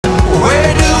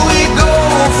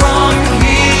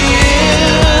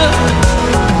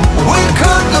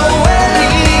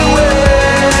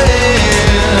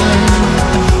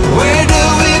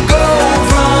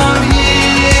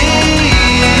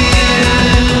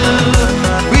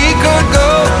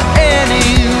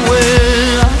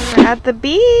the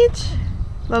beach.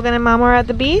 Logan and Mama are at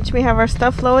the beach. We have our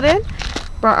stuff loaded.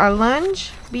 Brought our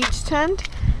lunch, beach tent.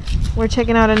 We're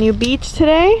checking out a new beach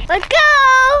today. Let's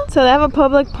go! So they have a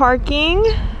public parking.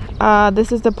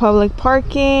 This is the public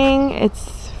parking.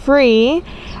 It's free,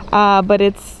 but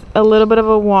it's a little bit of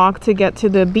a walk to get to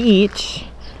the beach.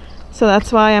 So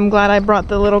that's why I'm glad I brought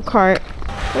the little cart.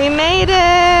 We made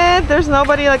it! There's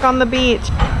nobody like on the beach.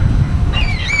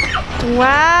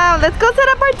 Wow, let's go set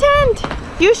up our tent.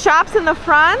 Few shops in the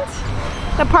front.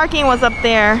 The parking was up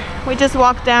there. We just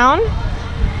walked down.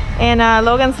 And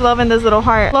Logan's loving this little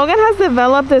heart. Logan has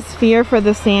developed this fear for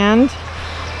the sand.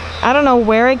 I don't know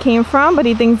where it came from, but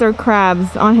he thinks they're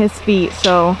crabs on his feet.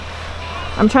 So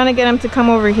I'm trying to get him to come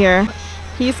over here.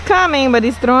 He's coming, but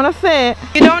he's throwing a fit.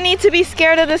 You don't need to be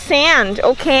scared of the sand,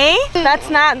 okay?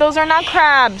 Those are not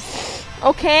crabs,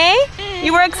 okay?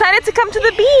 You were excited to come to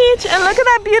the beach, and look at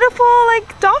that beautiful,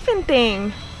 like, dolphin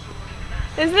thing.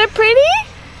 Isn't it pretty?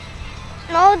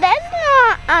 No, that's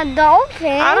not a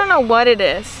dolphin. I don't know what it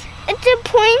is. It's a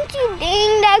pointy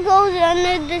thing that goes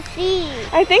under the sea.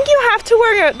 I think you have to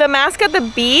wear the mask at the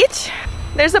beach.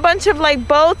 There's a bunch of like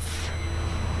boats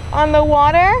on the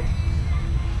water.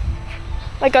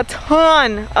 Like a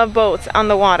ton of boats on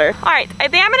the water. All right, I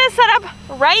think I'm gonna set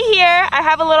up right here. I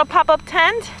have a little pop-up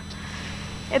tent.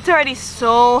 It's already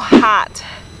so hot.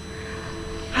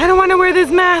 I don't wanna wear this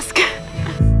mask.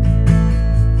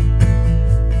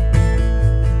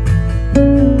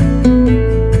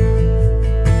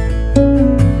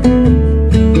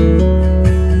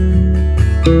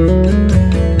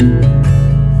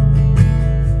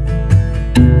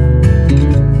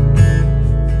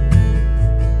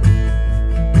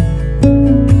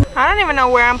 I don't even know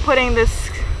where I'm putting this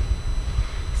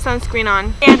sunscreen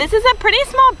on. Yeah, this is a pretty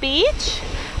small beach,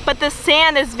 but the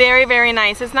sand is very, very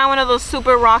nice. It's not one of those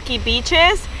super rocky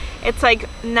beaches. It's like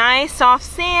nice, soft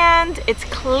sand. It's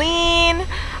clean.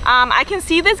 I can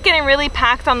see this getting really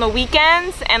packed on the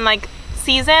weekends and like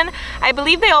season. I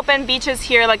believe they open beaches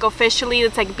here like officially.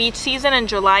 It's like beach season in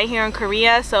July here in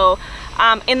Korea. So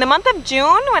in the month of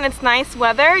June, when it's nice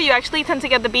weather, you actually tend to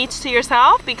get the beach to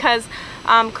yourself because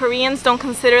Koreans don't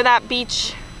consider that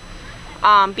beach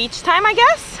time, I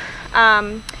guess.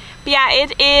 But yeah,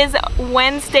 it is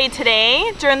Wednesday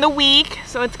today during the week,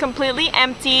 so it's completely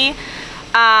empty.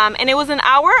 And it was an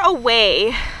hour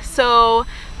away, so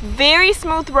very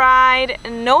smooth ride,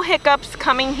 no hiccups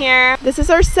coming here. This is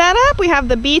our setup. We have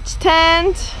the beach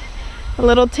tent, a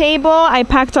little table. I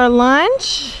packed our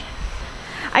lunch.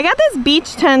 I got this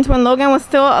beach tent when Logan was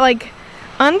still like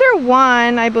under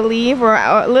 1, I believe, or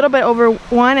a little bit over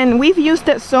 1, and we've used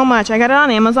it so much. I got it on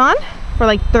Amazon for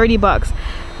like 30 bucks.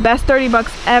 Best 30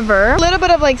 bucks ever. A little bit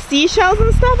of like seashells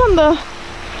and stuff on the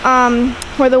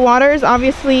where the water is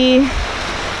obviously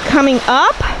coming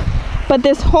up, but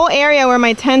this whole area where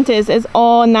my tent is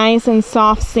all nice and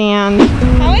soft sand.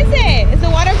 How is it? Is the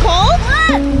water cold?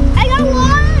 Look, I got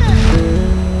water.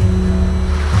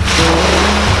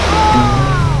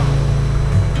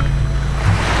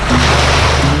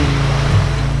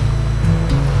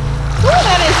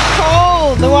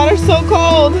 The water's so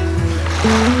cold.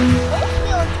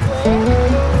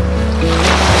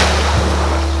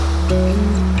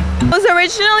 I was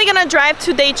originally gonna drive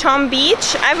to Daecheon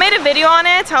Beach. I've made a video on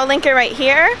it. I'll link it right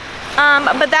here.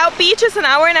 But that beach is an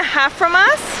hour and a half from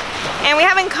us, and we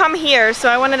haven't come here, so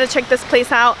I wanted to check this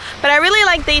place out. But I really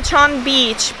like Daecheon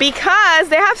Beach because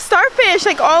they have starfish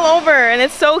like all over, and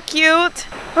it's so cute.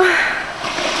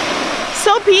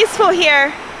 So peaceful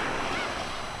here.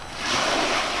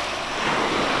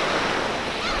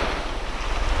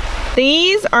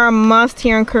 These are a must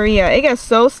here in Korea. It gets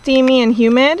so steamy and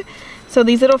humid. So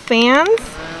these little fans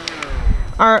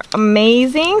are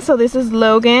amazing. So this is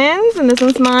Logan's and this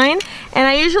one's mine. And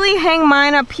I usually hang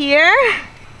mine up here.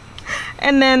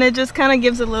 And then it just kind of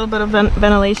gives a little bit of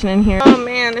ventilation in here. Oh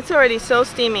man, it's already so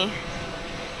steamy.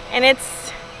 And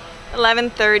it's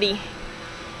 11:30.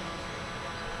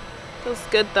 Feels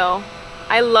good though.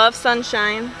 I love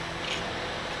sunshine.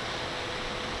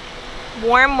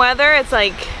 Warm weather, it's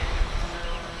like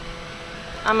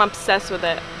I'm obsessed with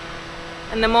it.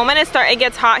 And the moment it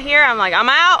gets hot here, I'm like, I'm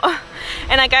out.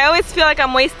 And like I always feel like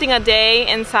I'm wasting a day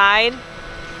inside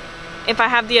if I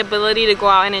have the ability to go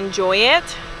out and enjoy it.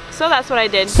 So that's what I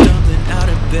did. Stumbling out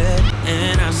of bed,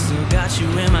 and I still got you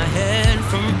in my head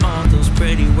from all those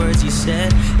pretty words you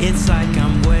said. It's like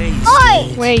I'm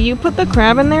wasted. Wait, you put the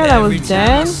crab in there that was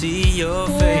dead?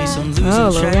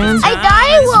 Oh, Logan. I thought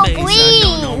it will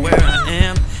bleed.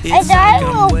 I thought it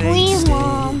will bleed,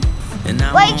 Mom.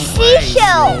 Like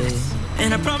seashells. How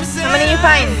many you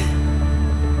find?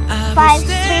 5.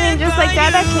 Cleaning just like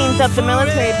that cleans up the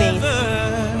military base.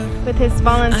 with his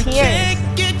volunteers.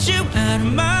 We're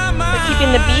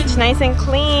keeping the beach nice and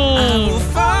clean.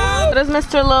 What does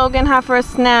Mr. Logan have for a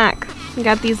snack? We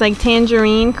got these like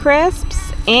tangerine crisps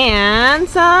and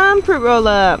some fruit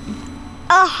roll-up.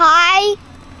 A high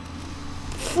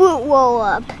fruit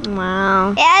roll-up.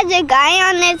 Wow. It has a guy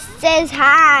on it says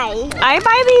hi. I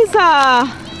buy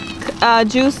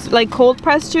these juice, like cold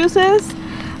pressed juices.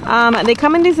 They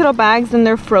come in these little bags and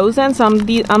they're frozen, so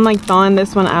I'm like thawing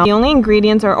this one out. The only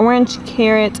ingredients are orange,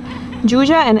 carrot,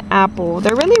 juja, and apple.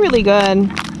 They're really, really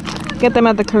good. Get them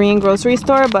at the Korean grocery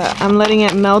store, but I'm letting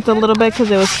it melt a little bit because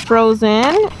it was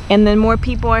frozen. And then more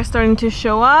people are starting to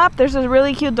show up. There's a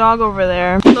really cute dog over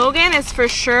there. Logan is for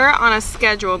sure on a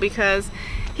schedule because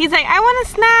he's like, I want a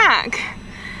snack.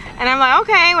 And I'm like,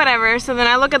 okay, whatever. So then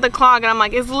I look at the clock and I'm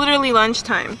like, it's literally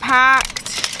lunchtime. Packed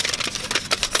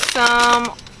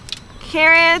some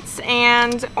carrots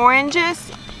and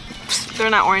oranges.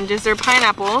 They're not oranges, they're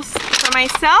pineapples. For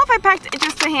myself, I packed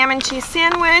just a ham and cheese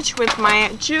sandwich with my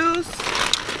juice.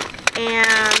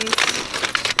 And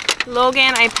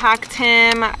Logan, I packed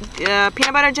him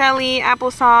peanut butter jelly,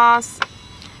 applesauce,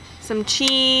 some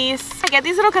cheese. I get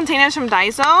these little containers from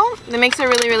Daiso. That makes it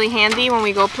really, really handy when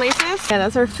we go places. Yeah,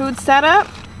 that's our food setup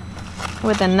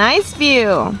with a nice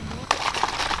view.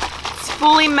 It's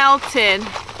fully melted.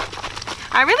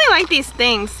 I really like these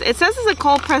things. It says it's a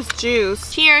cold pressed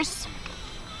juice. Cheers.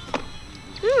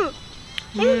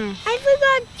 I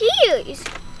forgot cheers.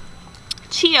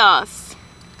 Cheers.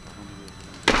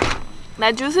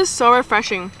 That juice is so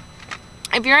refreshing.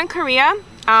 If you're in Korea,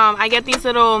 I get these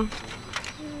little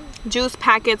juice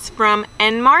packets from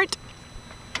N-Mart.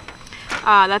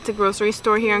 That's a grocery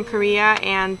store here in Korea,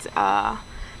 and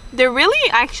they're really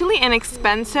actually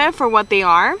inexpensive for what they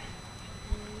are.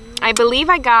 I believe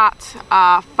I got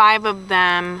 5 of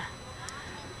them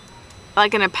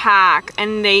like in a pack,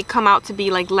 and they come out to be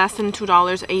like less than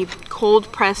 $2 a cold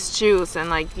pressed juice, and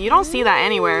like you don't see that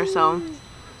anywhere. So,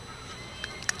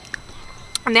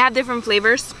 and they have different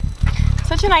flavors.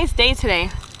 Such a nice day today.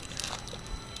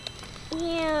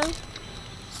 Yeah,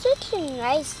 such a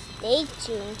nice day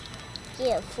to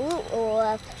get a fruit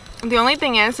roll-up. The only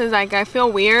thing is like I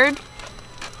feel weird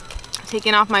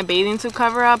taking off my bathing suit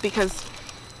cover up because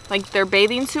like their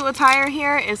bathing suit attire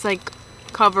here is like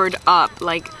covered up,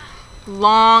 like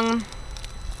long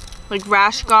like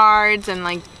rash guards and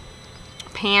like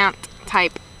pant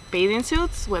type bathing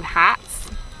suits with hats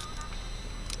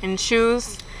and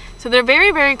shoes. So they're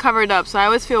very, very covered up, so I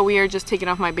always feel weird just taking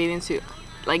off my bathing suit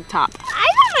like top. I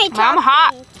got my top. I'm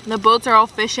hot. The boats are all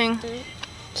fishing.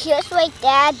 Just like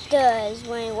Dad does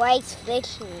when he likes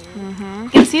fishing. You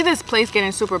can see this place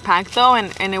getting super packed though,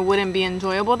 and it wouldn't be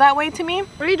enjoyable that way to me.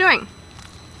 What are you doing?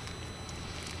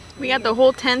 We got the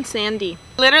whole tent sandy.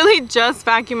 Literally just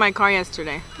vacuumed my car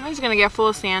yesterday. I'm just gonna get full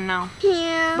of sand now.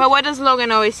 Yeah. But what does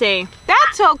Logan always say?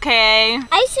 That's okay.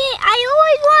 I say I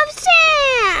always love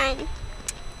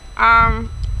sand.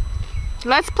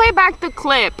 Let's play back the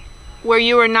clip where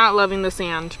you were not loving the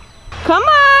sand. Come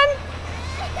on.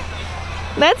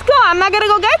 Let's go. I'm not gonna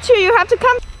go get you. You have to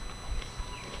come.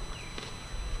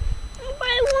 But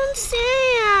I want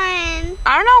sand.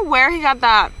 I don't know where he got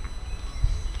that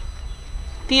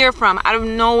fear from. Out of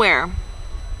nowhere.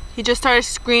 He just started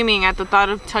screaming at the thought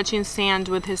of touching sand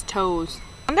with his toes.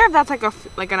 I wonder if that's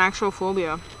like an actual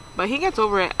phobia. But he gets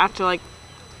over it after like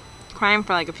crying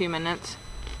for like a few minutes.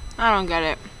 I don't get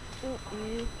it.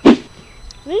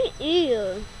 Me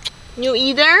either. You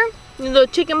either? You little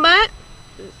chicken butt?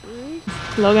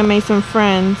 Logan made some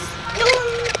friends.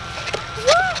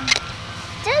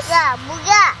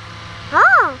 뭐야?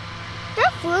 Oh,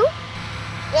 that fruit?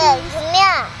 예,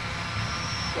 있으면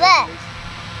왜?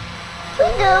 We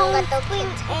don't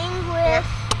speak English.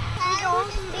 We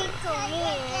don't speak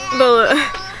Korean.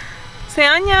 Say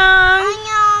안녕.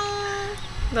 안녕.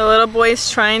 The little boy's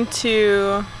trying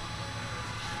to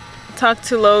talk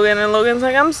to Logan, and Logan's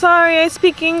like, I'm sorry, I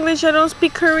speak English, I don't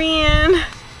speak Korean.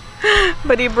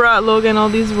 But he brought Logan all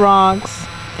these rocks,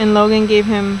 and Logan gave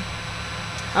him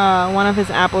one of his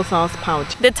applesauce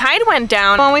pouch. The tide went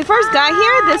down. When we first got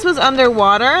here, this was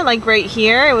underwater, like right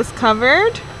here, it was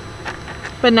covered.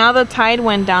 But now the tide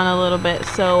went down a little bit,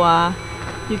 so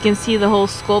you can see the whole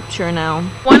sculpture now.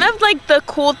 One of like the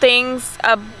cool things,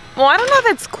 well, I don't know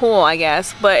if it's cool, I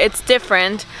guess, but it's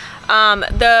different.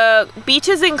 The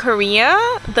beaches in Korea,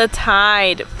 the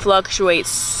tide fluctuates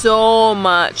so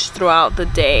much throughout the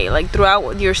day, like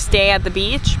throughout your stay at the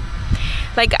beach.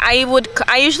 Like I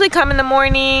usually come in the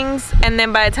mornings, and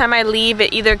then by the time I leave,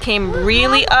 it either came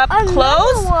really up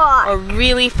close or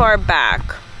really far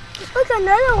back. Look,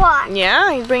 another one.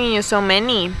 Yeah, he's bringing you so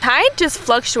many. Tide just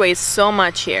fluctuates so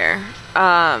much here.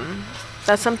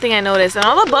 That's something I noticed. And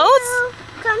all the boats.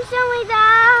 Come show me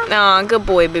that. Oh, good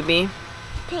boy, baby.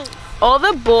 Thanks. All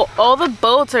the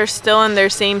boats are still in their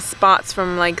same spots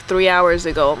from like 3 hours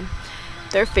ago.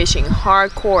 They're fishing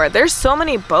hardcore. There's so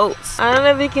many boats. I don't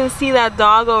know if you can see that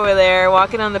dog over there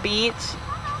walking on the beach.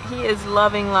 He is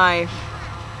loving life.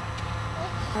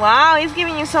 Wow, he's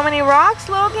giving you so many rocks,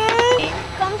 Logan.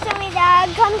 Come show me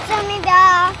that. Come show me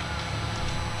that.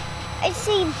 I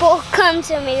see both. Come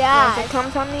show me that.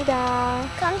 Come show me that.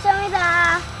 Come show me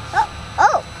that.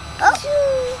 Oh.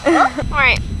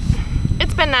 Alright,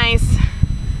 it's been nice,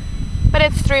 but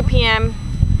it's 3 p.m.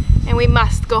 and we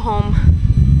must go home.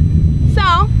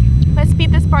 So, let's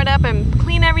speed this part up and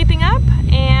clean everything up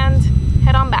and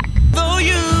head on back. Though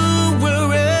you